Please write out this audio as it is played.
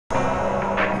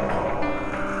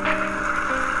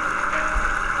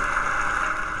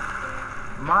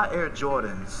My Air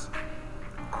Jordans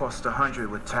cost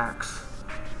 100 with tax.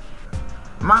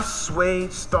 My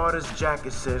suede starter's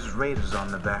jacket says Raiders on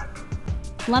the back.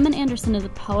 Lemon Andersen is a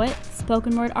poet,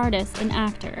 spoken word artist, and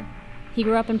actor. He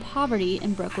grew up in poverty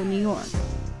in Brooklyn, New York.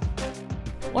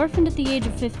 Orphaned at the age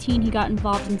of 15, he got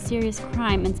involved in serious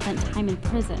crime and spent time in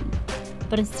prison.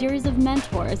 But a series of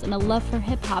mentors and a love for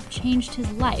hip-hop changed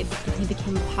his life and he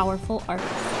became a powerful artist.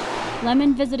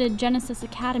 Lemon visited Genesis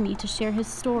Academy to share his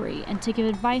story and to give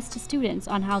advice to students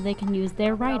on how they can use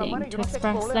their writing to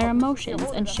express their emotions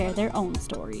and share their own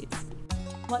stories.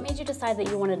 What made you decide that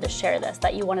you wanted to share this,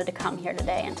 that you wanted to come here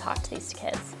today and talk to these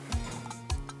kids?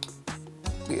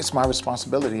 It's my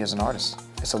responsibility as an artist.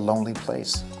 It's a lonely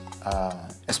place.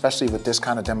 Especially with this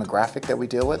kind of demographic that we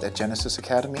deal with at Genesis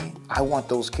Academy. I want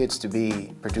those kids to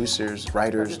be producers,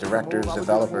 writers, directors,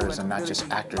 developers, and not just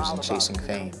actors and chasing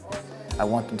fame. I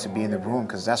want them to be in the room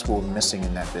because that's what we're missing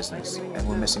in that business. And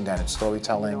we're missing that in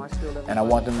storytelling. And I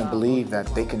want them to believe that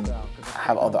they can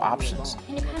have other options.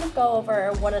 Can you kind of go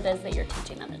over what it is that you're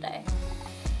teaching them today?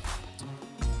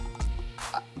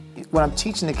 What I'm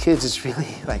teaching the kids is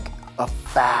really like a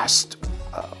fast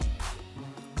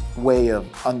way of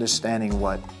understanding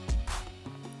what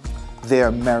their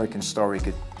American story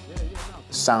could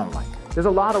sound like. There's a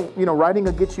lot of, writing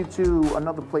will get you to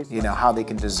another place. How they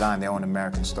can design their own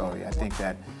American story. I think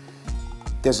that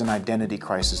there's an identity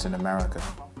crisis in America,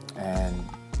 and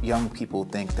young people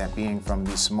think that being from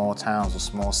these small towns or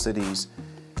small cities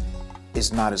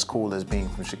is not as cool as being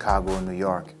from Chicago or New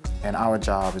York. And our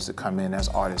job is to come in as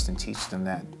artists and teach them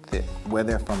that where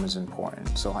they're from is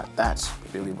important. So that's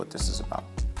really what this is about.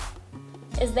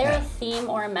 Is there a theme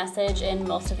or a message in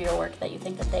most of your work that you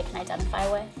think that they can identify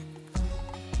with?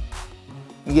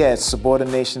 Yeah, it's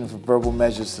subordination for verbal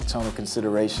measures to tone of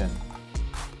consideration.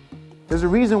 There's a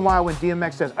reason why when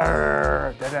DMX says,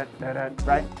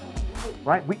 right?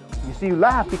 Right? You see, you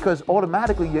laugh because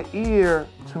automatically your ear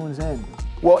tunes in.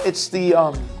 Well, it's the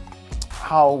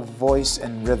how voice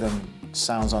and rhythm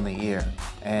sounds on the ear,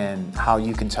 and how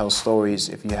you can tell stories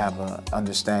if you have an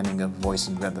understanding of voice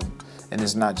and rhythm. And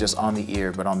it's not just on the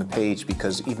ear, but on the page,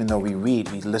 because even though we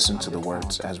read, we listen to the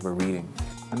words as we're reading.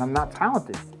 And I'm not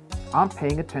talented. I'm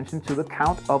paying attention to the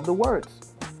count of the words.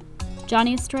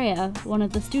 Johnny Estrella, one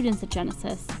of the students at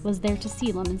Genesis, was there to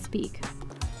see Lemon speak.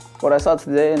 What I saw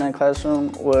today in that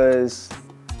classroom was,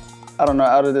 I don't know,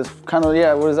 out of this, what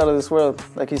is out of this world?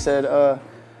 Like he said,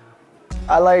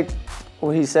 I liked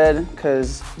what he said,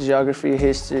 because geography,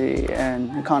 history,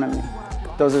 and economy.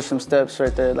 Those are some steps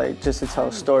right there, like just to tell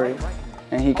a story.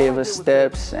 And he gave us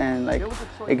steps and like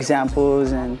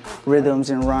examples and rhythms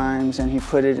and rhymes, and he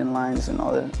put it in lines and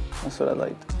all that. That's what I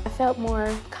liked. I felt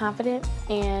more confident,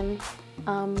 and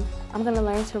I'm gonna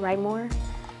learn to write more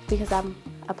because I'm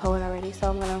a poet already. So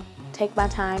I'm gonna take my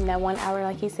time, that 1 hour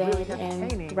like he said,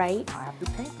 and write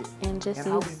and just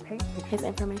use his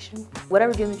information.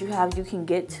 Whatever dream that you have, you can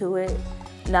get to it.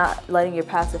 Not letting your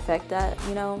past affect that,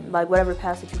 like whatever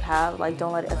past that you have, like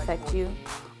don't let it affect you.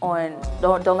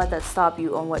 Don't let that stop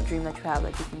you on what dream that you have,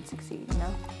 like you can succeed,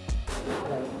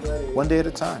 One day at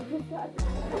a time.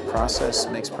 Process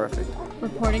makes perfect.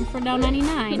 Reporting for Now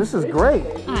 99. This is great.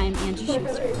 I'm Angie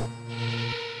Schuster.